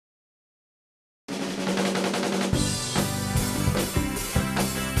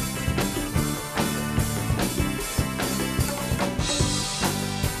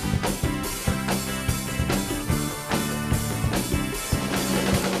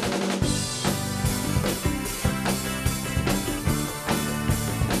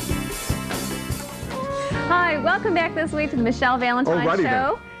Hi, welcome back this week to the Michelle Valentine Show.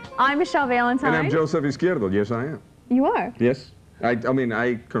 Then. I'm Michelle Valentine. And I'm Joseph Izquierdo. Yes, I am. You are? Yes. I mean,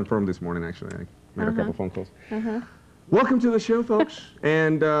 I confirmed this morning, actually. I made a couple phone calls. Welcome to the show, folks.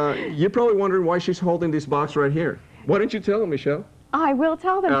 And you're probably wondering why she's holding this box right here. Why don't you tell them, Michelle? I will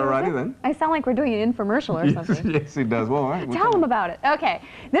tell them. All righty then. I sound like we're doing an infomercial or something. Yes, it does. Well, all right. Tell them about it. Okay.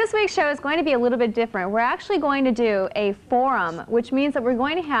 This week's show is going to be a little bit different. We're actually going to do a forum, which means that we're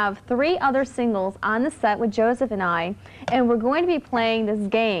going to have 3 other singles on the set with Joseph and I, and we're going to be playing this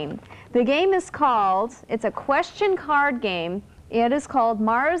game. The game is called, it's a question card game. It is called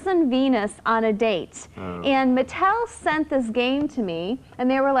Mars and Venus on a Date. Oh. And Mattel sent this game to me,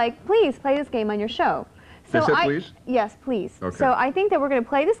 and they were like, please play this game on your show. So they said please? Yes, please. Okay. So I think that we're going to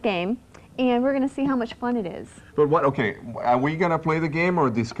play this game, and we're going to see how much fun it is. But what, okay, are we going to play the game or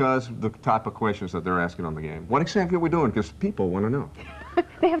discuss the type of questions that they're asking on the game? What exactly are we doing? Because people want to know.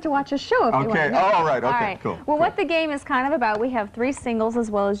 They have to watch a show if they want to know. Oh, all right, okay, all right. Cool. Well, cool. what the game is kind of about, we have 3 singles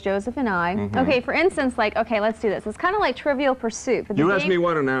as well as Joseph and I. Okay, for instance, like, okay, let's do this. It's kind of like Trivial Pursuit. But you ask me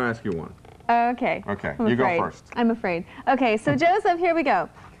one and I'll ask you one. Okay. Okay, you go first. I'm afraid. Okay, so Joseph, here we go.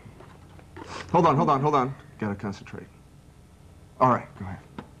 Hold on. Gotta concentrate. All right, go ahead.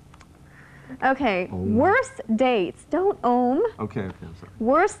 Okay, worst dates. Don't own. Okay, I'm sorry.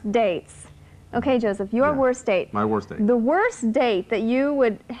 Worst dates. Okay, Joseph, your worst date. My worst date. The worst date that you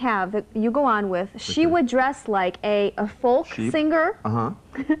would have, that you go on with, she would dress like a folk singer,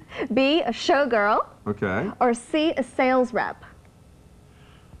 B, a showgirl, or C, a sales rep.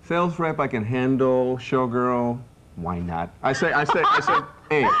 Sales rep I can handle, showgirl, why not? I say A,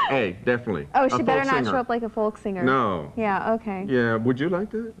 definitely. Oh, she better not show up like a folk singer. No. Yeah, okay. Yeah, would you like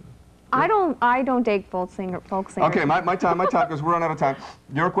that? I don't dig folk singers. Okay, my time, because we're running out of time.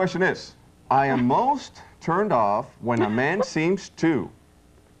 Your question is, I am most turned off when a man seems too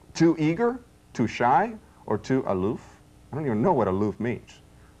eager, too shy, or too aloof. I don't even know what aloof means,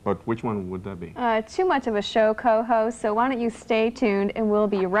 but which one would that be? Too much of a show co-host, so why don't you stay tuned and we'll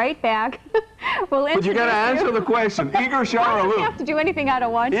be right back. But you got to answer the question, eager, shy, or aloof. I don't have to do anything I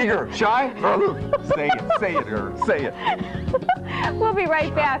don't want to. Eager, shy, or aloof? Say it, girl, say it. We'll be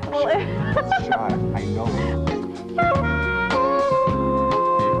right back. Shy, I know.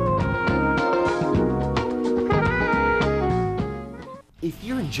 If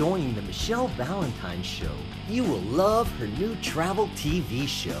you're enjoying the Michelle Valentine Show, you will love her new travel TV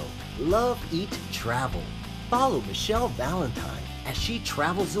show, Love, Eat, Travel. Follow Michelle Valentine as she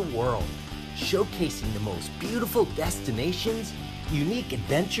travels the world, showcasing the most beautiful destinations, unique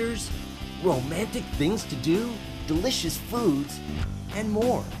adventures, romantic things to do, delicious foods, and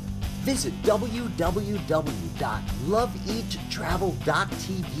more. Visit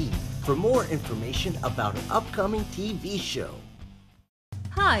www.loveeattravel.tv for more information about an upcoming TV show.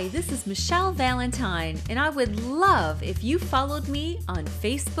 Hi, this is Michelle Valentine, and I would love if you followed me on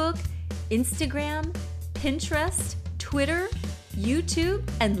Facebook, Instagram, Pinterest, Twitter, YouTube,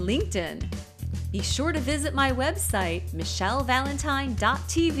 and LinkedIn. Be sure to visit my website,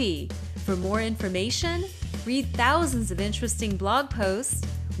 michellevalentine.tv, for more information, read thousands of interesting blog posts,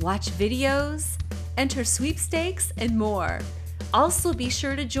 watch videos, enter sweepstakes, and more. Also, be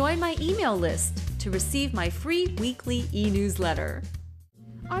sure to join my email list to receive my free weekly e-newsletter.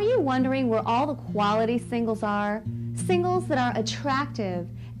 Are you wondering where all the quality singles are? Singles that are attractive,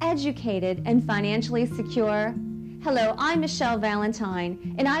 educated, and financially secure? Hello, I'm Michelle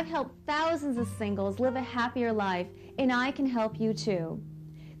Valentine, and I've helped thousands of singles live a happier life, and I can help you too.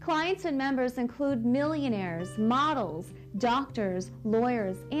 Clients and members include millionaires, models, doctors,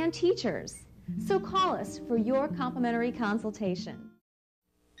 lawyers, and teachers. So call us for your complimentary consultation.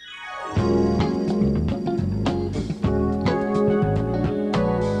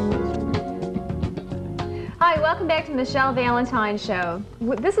 Hi, welcome back to the Michelle Valentine Show.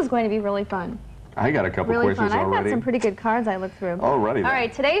 This is going to be really fun. I got a couple really questions fun. I've already. got some pretty good cards I looked through. Already. All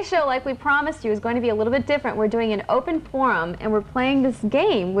right, today's show, like we promised you, is going to be a little bit different. We're doing an open forum, and we're playing this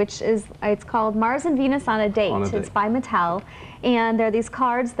game, which is, it's called Mars and Venus on a Date. It's by Mattel, and there are these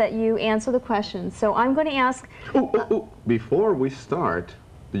cards that you answer the questions. So I'm going to ask... Before we start,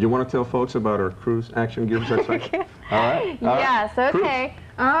 do you want to tell folks about our cruise action gear website? All right. Yes, okay. Cruise.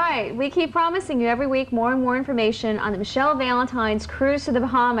 All right, we keep promising you every week more and more information on the Michelle Valentine's cruise to the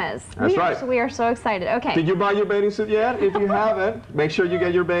Bahamas. That's right. So we are so excited. Okay. Did you buy your bathing suit yet? If you haven't, make sure you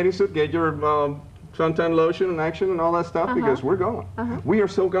get your bathing suit, get your suntan lotion and action and all that stuff because we're going. We are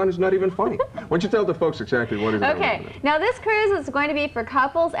so gone, it's not even funny. Why don't you tell the folks exactly what is it? Okay, now this cruise is going to be for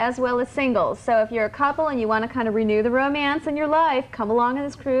couples as well as singles. So if you're a couple and you want to kind of renew the romance in your life, come along on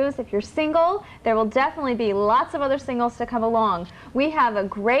this cruise. If you're single, there will definitely be lots of other singles to come along. We have a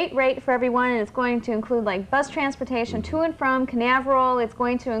great rate for everyone, and it's going to include like bus transportation to and from Canaveral. It's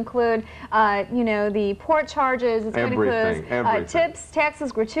going to include, you know, the port charges. It's going to include tips,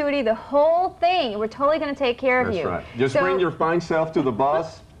 taxes, gratuity, the whole thing. We're totally going to take care of you. That's right. Just bring your fine self to the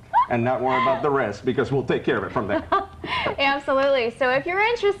bus and not worry about the rest because we'll take care of it from there. Absolutely. So if you're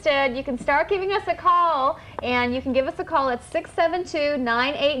interested, you can start giving us a call, and you can give us a call at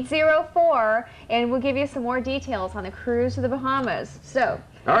 672-9804, and we'll give you some more details on the cruise to the Bahamas. So,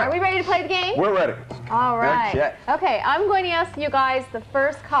 are we ready to play the game? We're ready. All right. Okay, I'm going to ask you guys the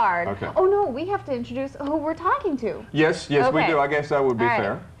first card. Okay. Oh no, we have to introduce who we're talking to. Yes, we do. I guess that would be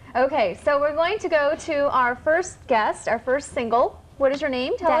fair. Okay, so we're going to go to our first guest, our first single. What is your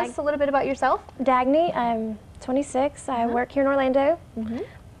name? Tell us a little bit about yourself. Dagny. I'm 26. I work here in Orlando.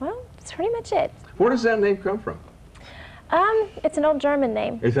 Well, that's pretty much it. Where does that name come from? It's an old German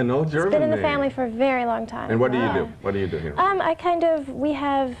name. It's an old German name. It's been in the family for a very long time. And what do you do? What do you do here? We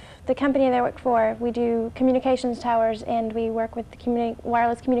have the company that I work for. We do communications towers, and we work with the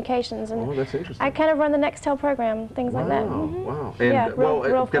wireless communications. And that's interesting. I kind of run the Nextel program, things like that. Wow. And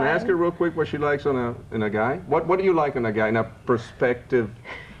real can I ask her real quick what she likes in a guy? What do you like in a guy, in a prospective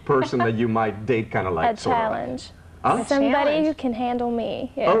person that you might date, kind of like? A challenge. Somebody who can handle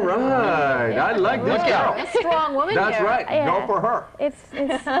me. All right. I like this girl. A strong woman. That's right. Go for her. It's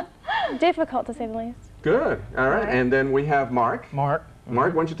difficult, to say the least. Good. All right. And then we have Mark. Mark,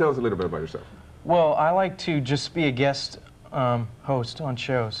 why don't you tell us a little bit about yourself? Well, I like to just be a guest host on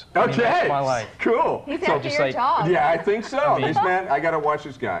shows. Okay. I mean, that's my life. Cool. He's after your job. Yeah, I think so. This man, I got to watch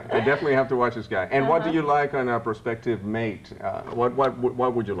this guy. I definitely have to watch this guy. And what do you like on a prospective mate?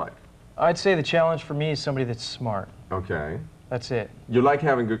 What would you like? I'd say the challenge for me is somebody that's smart. Okay. That's it. You like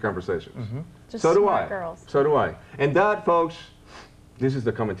having good conversations. Just so do smart I. girls. So do I. And that, folks, this is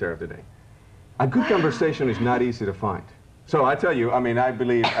the commentary of the day. A good conversation is not easy to find. So I tell you, I mean, I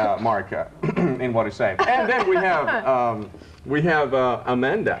believe Mark in what he's saying. And then we have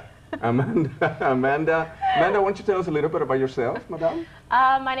Amanda. Amanda, why don't you tell us a little bit about yourself, madame?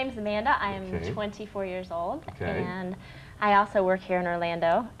 My name is Amanda. I am 24 years old, and I also work here in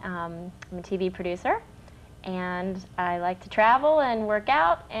Orlando. I'm a TV producer, and I like to travel and work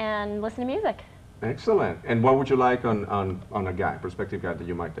out and listen to music. Excellent. And what would you like on a guy, prospective guy that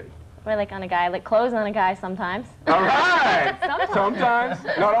you might date? What I like on a guy, I like clothes on a guy sometimes. All right. Sometimes.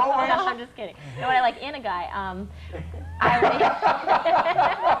 Not always. No, I'm just kidding. You know what I like in a guy?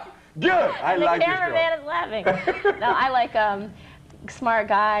 Good. I like this girl. The cameraman is laughing. No, I like smart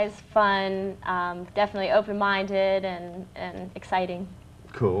guys, fun, definitely open-minded and exciting.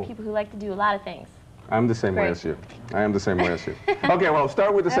 Cool. People who like to do a lot of things. I'm the same way as you. I am the same way as you. Okay, well,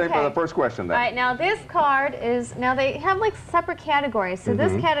 start with the first question then. All right, now this card is, now they have like separate categories. So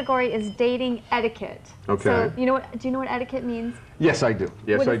this category is dating etiquette. Okay. So do you know what etiquette means? Yes, I do.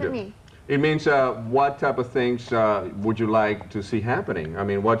 Yes, I do. What does it mean? It means what type of things would you like to see happening? I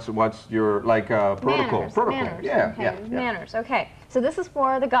mean, what's your protocol? Manners. Yeah, okay. yeah. Manners. Okay. So this is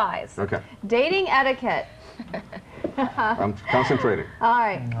for the guys. Okay. Dating etiquette. I'm concentrating. All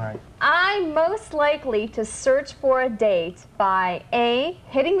right. I'm most likely to search for a date by A,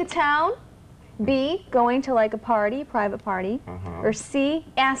 hitting the town, B, going to like a party, private party, or C,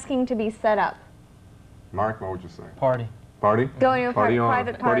 asking to be set up. Mark, what would you say? Party. Party? Going to a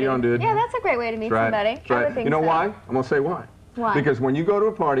private party. Party on, dude. Yeah, that's a great way to meet somebody. That's right. You know why? I'm going to say why. Why? Because when you go to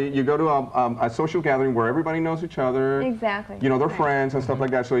a party, you go to a social gathering where everybody knows each other. Exactly. You know, they're friends and stuff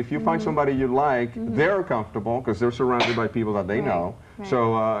like that. So if you find somebody you like, they're comfortable because they're surrounded by people that they know.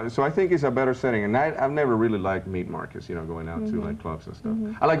 Right. So I think it's a better setting. And I've never really liked meet Marcus, you know, going out to like clubs and stuff.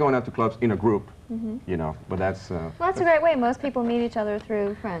 I like going out to clubs in a group, you know, but that's... well, that's a great way. Most people meet each other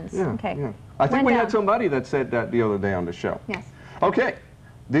through friends. Yeah, okay. Yeah. I think we had somebody that said that the other day on the show. Yes. Okay.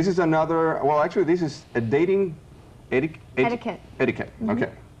 This is another, well, actually, this is a dating... Etiquette. Etiquette, okay.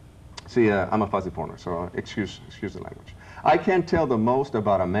 See, I'm a fuzzy foreigner, so excuse the language. I can tell the most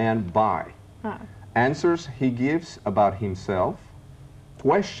about a man by answers he gives about himself,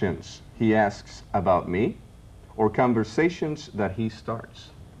 questions he asks about me, or conversations that he starts.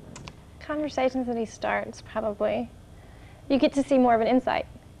 Conversations that he starts, probably. You get to see more of an insight.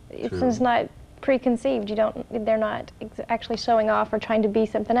 Since it's not preconceived, they're not actually showing off or trying to be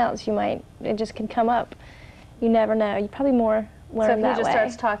something else. It just can come up. You never know. You're probably more learn So if that he just way.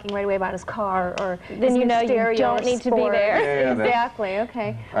 starts talking right away about his car or Then his you know you stereo don't or need to be sport. there. Yeah, yeah, Exactly.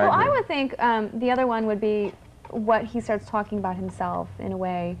 Okay. I Well, I agree. would think the other one would be what he starts talking about himself in a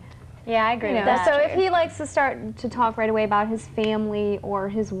way. Yeah, I agree You with know, that. so if he likes to start to talk right away about his family or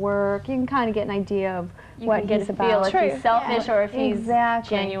his work, you can kind of get an idea of you what can get he's a feel about. if he's selfish or if he's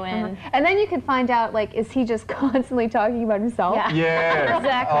Exactly. genuine. And then you can find out, like, is he just constantly talking about himself? Yeah. Yeah.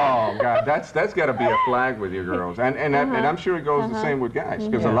 Exactly. Oh God, that's got to be a flag with you girls, and I'm sure it goes the same with guys,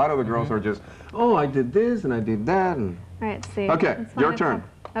 because a lot of the girls are just, oh, I did this and I did that, and All right, see. Okay, Let's your find a turn.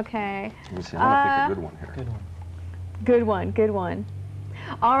 couple. Okay. let me see, I'm gonna pick a good one here. Good one. Good one, good one.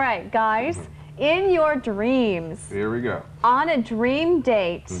 All right, guys, in your dreams, Here we go. on a dream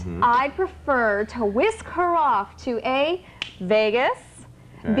date, I'd prefer to whisk her off to A, Vegas,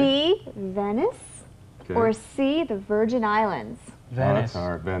 Okay. B, Venice, Okay. or C, the Virgin Islands. Oh, that's Venice.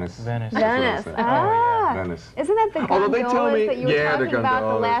 hard. Venice. Venice. That's what I Venice. said. Ah. Venice. Isn't that the Although they gondolas tell me- that you were yeah, the talking about the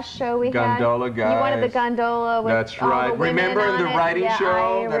gondolas. last show we Gondola had? You wanted the guys. gondola with That's all right. the women Remember in on the it? writing Yeah,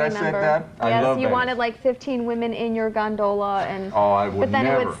 show that I said remember. that? I Yes, love you Venice. wanted like 15 women in your gondola, and Oh, I would but then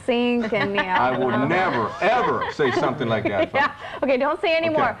never. it would sink, and yeah. I would never, ever say something like that. Yeah. Okay, don't say any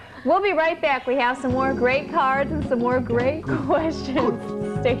Okay. more. We'll be right back. We have some more great cards and some more great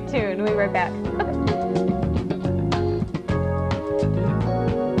questions. Stay tuned. We'll be right back.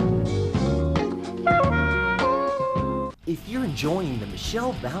 If you're enjoying the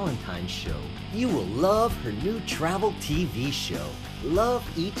Michelle Valentine Show, you will love her new travel TV show, Love,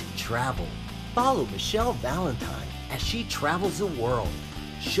 Eat, Travel. Follow Michelle Valentine as she travels the world,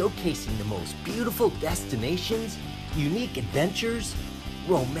 showcasing the most beautiful destinations, unique adventures,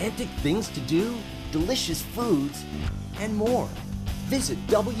 romantic things to do, delicious foods, and more. Visit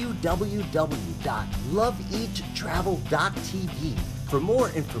www.loveeattravel.tv for more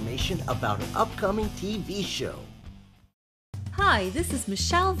information about an upcoming TV show. Hi, this is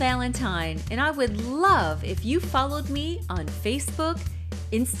Michelle Valentine, and I would love if you followed me on Facebook,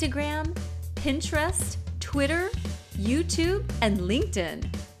 Instagram, Pinterest, Twitter, YouTube, and LinkedIn.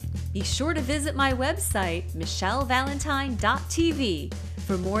 Be sure to visit my website, michellevalentine.tv,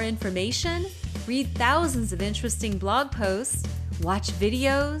 for more information, read thousands of interesting blog posts, watch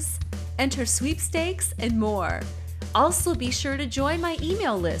videos, enter sweepstakes, and more. Also, be sure to join my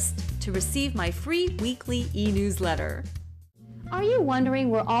email list to receive my free weekly e-newsletter. Are you wondering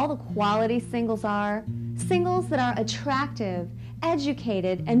where all the quality singles are? Singles that are attractive,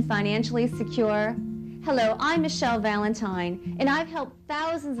 educated, and financially secure? Hello, I'm Michelle Valentine, and I've helped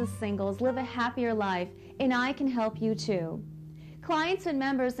thousands of singles live a happier life, and I can help you too. Clients and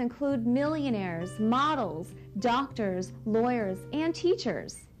members include millionaires, models, doctors, lawyers, and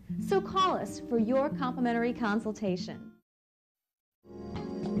teachers. So call us for your complimentary consultation.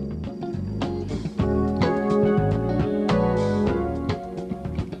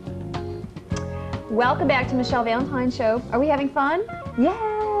 Welcome back to Michelle Valentine Show. Are we having fun? Yay!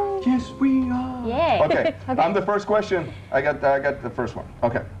 Yes, we are. Yay. Okay, I'm the first question. I got the first one.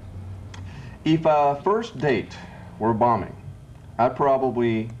 Okay. If a first date were bombing, I'd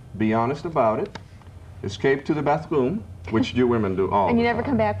probably be honest about it, escape to the bathroom, which you women do all And you the never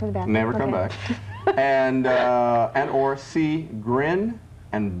time. come back from the bathroom. Never come back. And or C, grin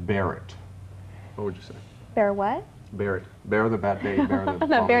and bear it. What would you say? Bear what? Bear it. Bear the bad day. Bear the I'm not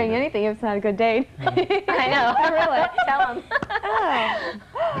bombing bearing day. anything if it's not a good date. I know. Really. Tell him.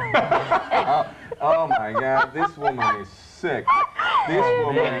 Oh my God, this woman is sick. This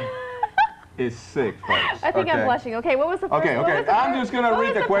woman is sick, folks. I think I'm blushing. Okay, what was the first Okay, what okay. was the I'm first- just going to what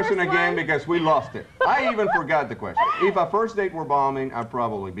read was the question first again one? because we lost it. I even forgot the question. If a first date were bombing, I'd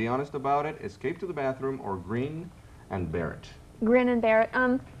probably be honest about it, escape to the bathroom, or grin and bear it. Grin and bear it.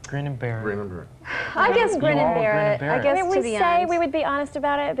 Grin and bear Grin it. and bear it. I guess grin and all bear grin and it. bear I it. guess I mean, to we the say end. we would be honest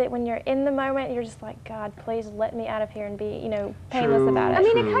about it, but when you're in the moment, you're just like, God, please let me out of here and be, you know, painless True, about it. I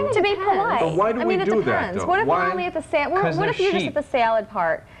mean, it True. kind of To be depends. polite. But why do I we mean, it do that, depends. though? What if Why? we're only at the salad? 'Cause What they're if you're just sheep. at the salad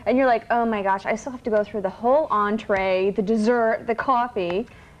part and you're like, oh my gosh, I still have to go through the whole entree, the dessert, the coffee.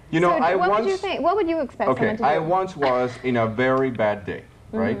 You know, so I what once... would you think? What would you expect Okay, someone to do? I once was in a very bad date,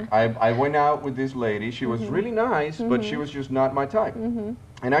 right? I went out with this lady. She was really nice, but she was just not my type.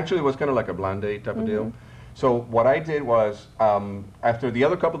 And actually, it was kind of like a blind date type of deal. So what I did was, after the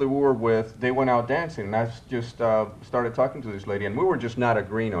other couple that we were with, they went out dancing, and I just started talking to this lady, and we were just not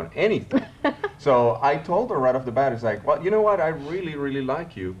agreeing on anything. So I told her right off the bat, it's like, well, you know what, I really, really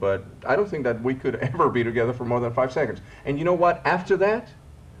like you, but I don't think that we could ever be together for more than 5 seconds. And you know what, after that,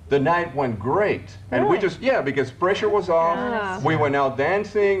 the night went great. And we just, because pressure was off. We went out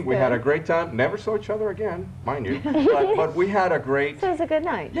dancing. We had a great time. Never saw each other again, mind you. but we had a great... So it was a good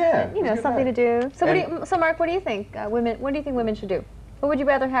night. Yeah. You know, something to do. So, so Mark, what do you think? What do you think women should do? What would you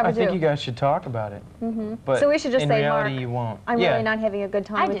rather have her do? I think you guys should talk about it. But so we should just in say, reality, Mark, you won't. I'm really not having a good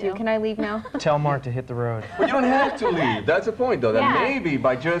time with do. you. Can I leave now? Tell Mark to hit the road. Well, you don't have to leave. That's the point, though. That maybe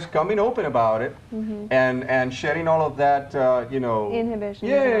by just coming open about it and shedding all of that, you know, inhibition.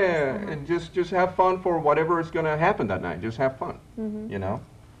 Yeah, and just have fun for whatever is going to happen that night. Just have fun. You know.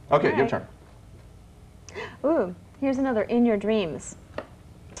 Okay, your turn. Ooh, here's another in your dreams.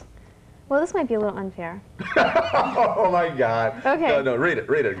 Well, this might be a little unfair. Oh my God. Okay. No, read it,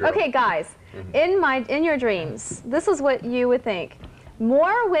 girl. Okay, guys. In your dreams, this is what you would think.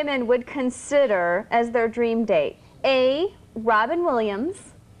 More women would consider as their dream date: A, Robin Williams,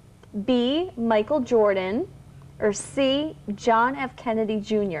 B, Michael Jordan, or C, John F. Kennedy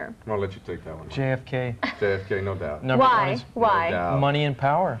Jr. I'll let you take that one. JFK. JFK, no doubt. Why? Why? No doubt. Money and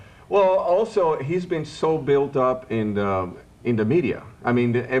power. Well, also he's been so built up in the media. I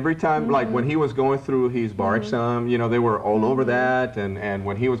mean, every time, like when he was going through his bar exam, you know, they were all over that, and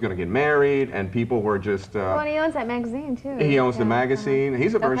when he was going to get married, and people were just... well, and he owns that magazine, too. He owns the magazine.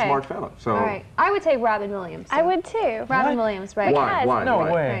 He's a very smart fellow. So. All right. I would take Robin Williams. I would too. Robin Williams, right? Why? No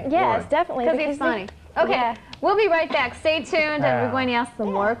Why? way. Yes, definitely. Because he's funny. Okay, Yeah. we'll be right back. Stay tuned, and we're going to ask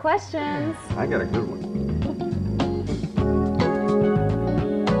some more questions. I got a good one.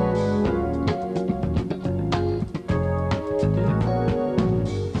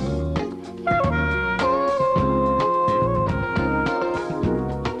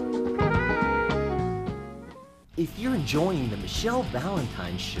 If you're enjoying the Michelle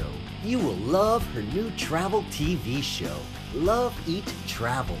Valentine Show, you will love her new travel TV show, Love, Eat,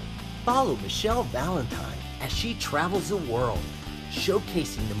 Travel. Follow Michelle Valentine as she travels the world,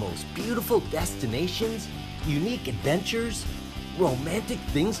 showcasing the most beautiful destinations, unique adventures, romantic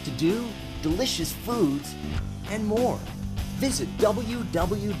things to do, delicious foods, and more. Visit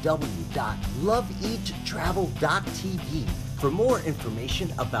www.loveeattravel.tv for more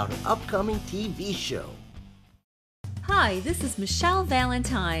information about an upcoming TV show. Hi, this is Michelle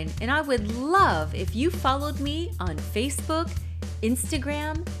Valentine, and I would love if you followed me on Facebook,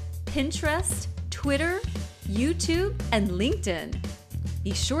 Instagram, Pinterest, Twitter, YouTube, and LinkedIn.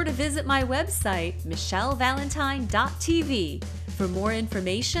 Be sure to visit my website, michellevalentine.tv, for more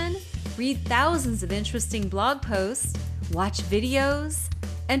information, read thousands of interesting blog posts, watch videos,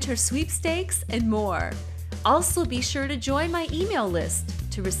 enter sweepstakes, and more. Also, be sure to join my email list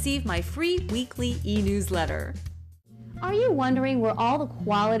to receive my free weekly e-newsletter. Are you wondering where all the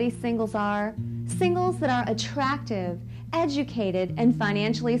quality singles are? Singles that are attractive, educated, and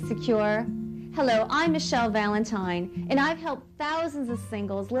financially secure? Hello, I'm Michelle Valentine, and I've helped thousands of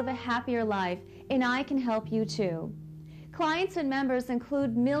singles live a happier life, and I can help you too. Clients and members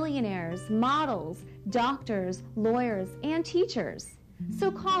include millionaires, models, doctors, lawyers, and teachers.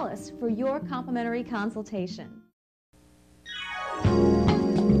 So call us for your complimentary consultation.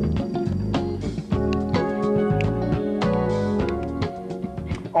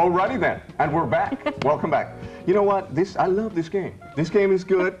 Alrighty then, and we're back. Welcome back. You know what? I love this game. This game is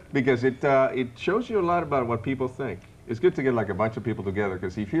good because it shows you a lot about what people think. It's good to get like a bunch of people together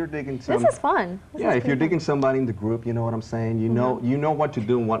because if you're digging some... This is fun. If you're digging somebody in the group, you know what I'm saying? You know what to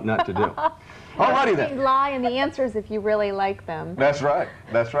do and what not to do. Alrighty then. You lie in the answers if you really like them. That's right.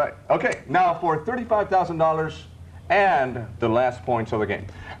 That's right. Okay, now for $35,000 and the last points of the game.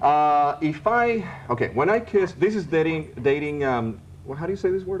 When I kiss, this is dating, well, how do you say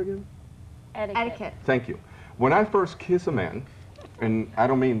this word again? Etiquette. Thank you. When I first kiss a man, and I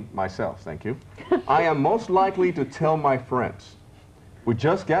don't mean myself, thank you, I am most likely to tell my friends, we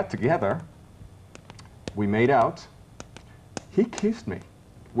just got together, we made out, he kissed me.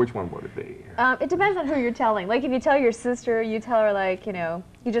 Which one would it be? It depends on who you're telling. Like if you tell your sister, you tell her like, you know,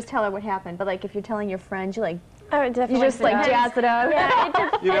 you just tell her what happened. But like if you're telling your friend, you like, it definitely you just like jazz it up.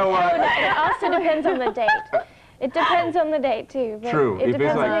 Yeah, you know what? It also depends on the date. It depends on the date too. But True. It If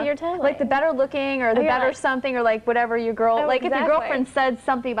depends it's on who you're telling. Like the better looking or the better like, something or like whatever your girl, like if your girlfriend said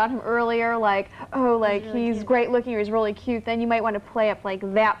something about him earlier, like, oh, like he's great looking or he's really cute, then you might want to play up like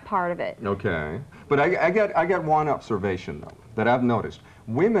that part of it. Okay. But I got one observation though that I've noticed.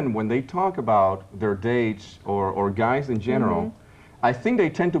 Women, when they talk about their dates or guys in general, I think they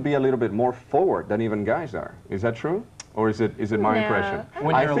tend to be a little bit more forward than even guys are. Is that true? Or is it my impression?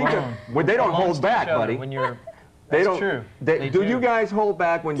 When you're alone. When they don't hold back, buddy. When you're They That's don't. true. Do you guys hold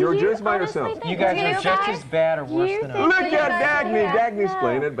back when you're just by yourselves? You guys are just as bad or worse than us. Look at Dagny. Dagny's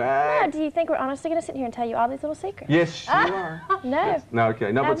playing it No, back. do you think we're honestly going to sit here and tell you all these little secrets? Yes, you are. No. No,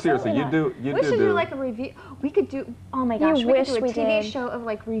 okay. No, but seriously, Absolutely you not. do. You We should do do. like a review. We could do. Oh my gosh, You we wish could do a we TV did. show of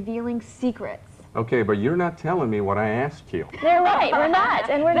like revealing secrets. Okay, but you're not telling me what I asked you. They're right. We're not,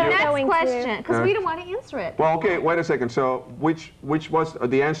 and we're not Next going question, because Huh? we don't want to answer it. Well, okay. Wait a second. So, which was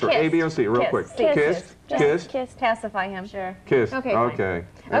the answer? A, B, or C? Real quick. to. Kissed. Kissed. Kissed. Pacify him. Sure. Kissed. Okay, fine. Okay. Okay,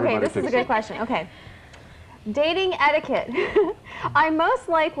 Everybody this is a kissed. good question. Okay. Dating etiquette. I'm most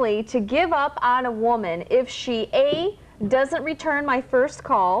likely to give up on a woman if she A, doesn't return my first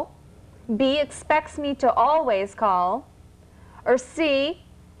call, B, expects me to always call, or C,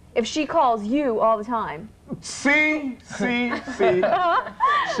 if she calls you all the time. C. B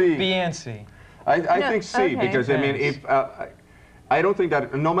and C. I think C, okay. because I mean, if I don't think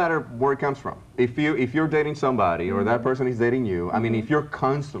that no matter where it comes from, if you're dating somebody or that person is dating you, I mean, if you're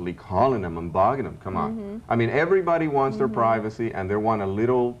constantly calling them and bugging them, come on. I mean, everybody wants their privacy and they want a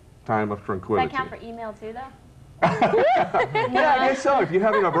little time of Does tranquility. that count for email too, though? Yeah, I guess so. If you're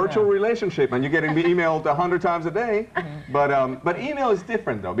having a virtual relationship and you're getting emailed 100 times a day, but email is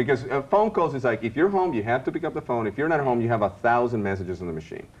different though, because phone calls is like if you're home, you have to pick up the phone. If you're not home, you have 1,000 messages in the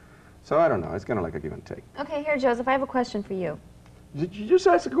machine. So I don't know. It's kind of like a give and take. Okay, here, Joseph, I have a question for you. You just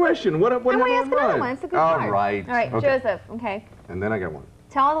ask a question. What I want to ask another one. It's a good All part. right. All right, Okay. Joseph, okay. And then I got one.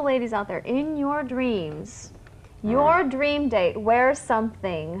 Tell all the ladies out there, in your dreams, your dream date wears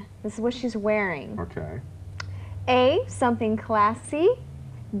something. This is what she's wearing. Okay. A, something classy.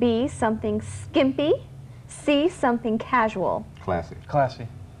 B, something skimpy. C, something casual. Classy. Classy.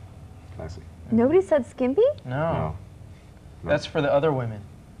 Classy. Nobody said skimpy? No. No. That's for the other women.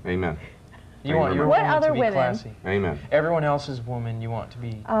 Amen. You want your What woman other to be women? classy. Amen. Everyone else's woman you want to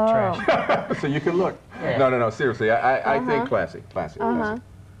be Oh. trash. So you can look. Yeah. No. Seriously, I think classy. Classy. Classy.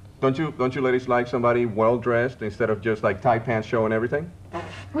 Don't you ladies like somebody well dressed instead of just like tight pants showing everything?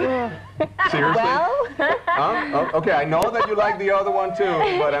 Seriously? Well, Oh, okay, I know that you like the other one too,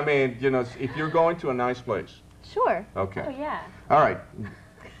 but I mean, you know, if you're going to a nice place. sure. Okay. Oh, yeah. All right.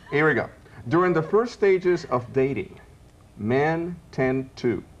 Here we go. During the first stages of dating, men tend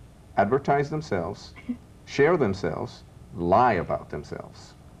to advertise themselves, share themselves, lie about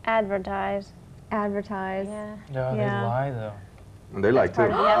themselves. Advertise. Advertise. Yeah. No, they Yeah. lie though. And they like to. Oh,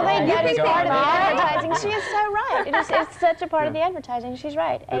 that is Go part of the on. advertising. She is so right. It's such a part of the advertising. She's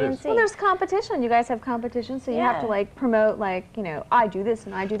right. A It and is. C. Well, there's competition. You guys have competition, so you have to Yeah. like promote, like, you know, I do this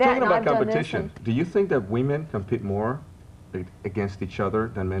and I do that. Talking and about I've done this competition, do you think that women compete more against each other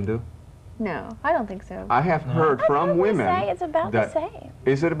than men do? No, I don't think so. I have heard from women. Say it's about the that- same.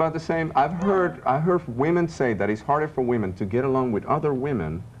 Is it about the same? I heard women say that it's harder for women to get along with other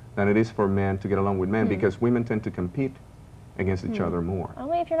women than it is for men to get along with men because women tend to compete against each other more.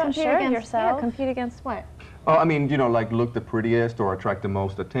 Only if you're not Compete sure of against, yourself. Yeah, compete against what? Oh, I mean, you know, like look the prettiest or attract the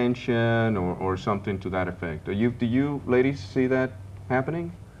most attention or something to that effect. Do you ladies see that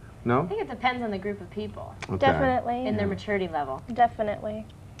happening? No? I think it depends on the group of people Okay. Definitely. and their maturity level. Definitely.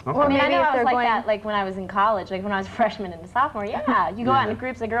 Okay. Or I mean, I maybe know if I they're was like going- that like when I was in college, like when I was a freshman and a sophomore. Yeah, you go out in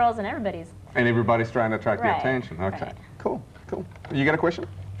groups of girls and everybody's. And everybody's trying to attract the Right, attention. Okay. right. Cool. You got a question?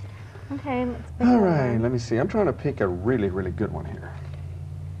 Okay, let's pick All one. right, let me see. I'm trying to pick a really, really good one here.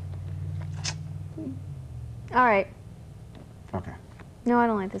 All right. Okay. No, I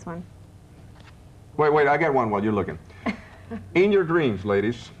don't like this one. Wait, I got one while you're looking. In your dreams,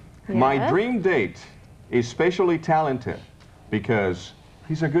 ladies, my Yes? dream date is specially talented because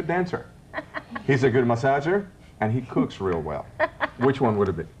he's a good dancer, he's a good massager, and he cooks real well. Which one would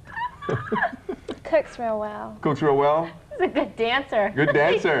it be? Cooks real well. Cooks real well? He's a good dancer. Good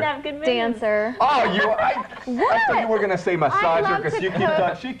dancer. He have good moves. Dancer. Oh, I thought you were going to say massager love because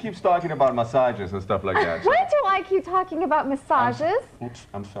to she keeps talking about massages and stuff like that. Why do I keep talking about massages? Oops,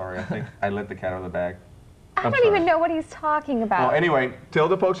 I'm sorry. I think I let the cat out of the bag. I don't even know what he's talking about. Well, anyway, tell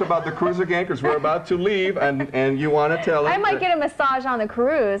the folks about the cruise again, because we're about to leave, and you want to tell them. I might get a massage on the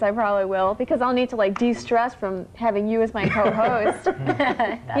cruise. I probably will, because I'll need to like de-stress from having you as my co-host.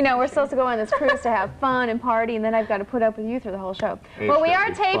 You know, we're supposed to go on this cruise to have fun and party, and then I've got to put up with you through the whole show. Well, we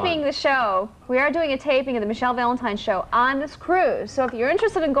are taping the show. We are doing a taping of the Michelle Valentine Show on this cruise. So if you're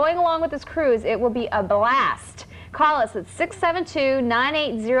interested in going along with this cruise, it will be a blast. Call us at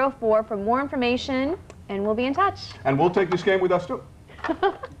 672-9804 for more information, and we'll be in touch. And we'll take this game with us, too.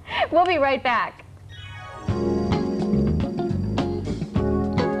 We'll be right back.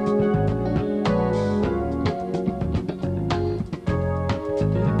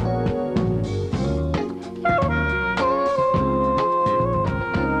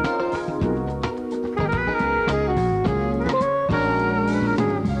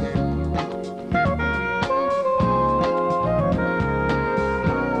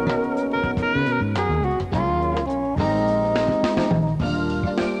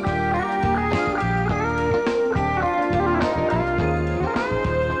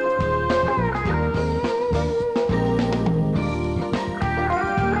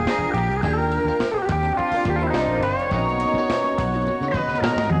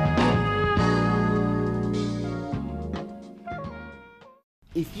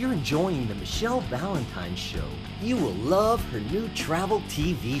 you're enjoying the Michelle Valentine Show, you will love her new travel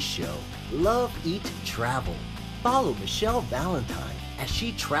TV show, Love, Eat, Travel. Follow Michelle Valentine as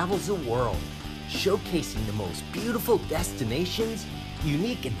she travels the world, showcasing the most beautiful destinations,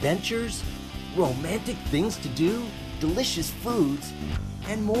 unique adventures, romantic things to do, delicious foods,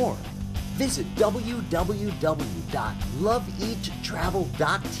 and more. Visit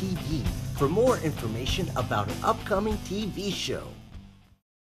www.loveeattravel.tv for more information about an upcoming TV show.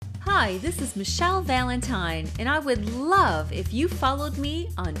 Hi, this is Michelle Valentine, and I would love if you followed me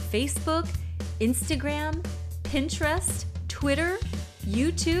on Facebook, Instagram, Pinterest, Twitter,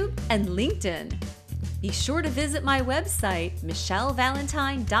 YouTube, and LinkedIn. Be sure to visit my website,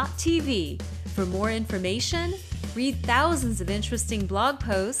 michellevalentine.tv, for more information, read thousands of interesting blog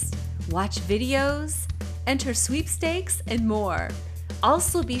posts, watch videos, enter sweepstakes, and more.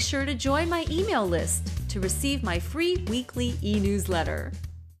 Also, be sure to join my email list to receive my free weekly e-newsletter.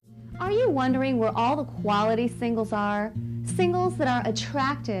 Are you wondering where all the quality singles are? Singles that are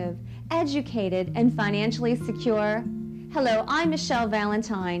attractive, educated, and financially secure? Hello, I'm Michelle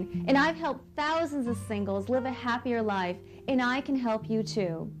Valentine, and I've helped thousands of singles live a happier life, and I can help you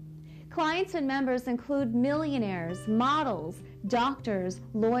too. Clients and members include millionaires, models, doctors,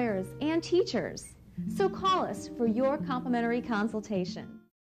 lawyers, and teachers. So call us for your complimentary consultation.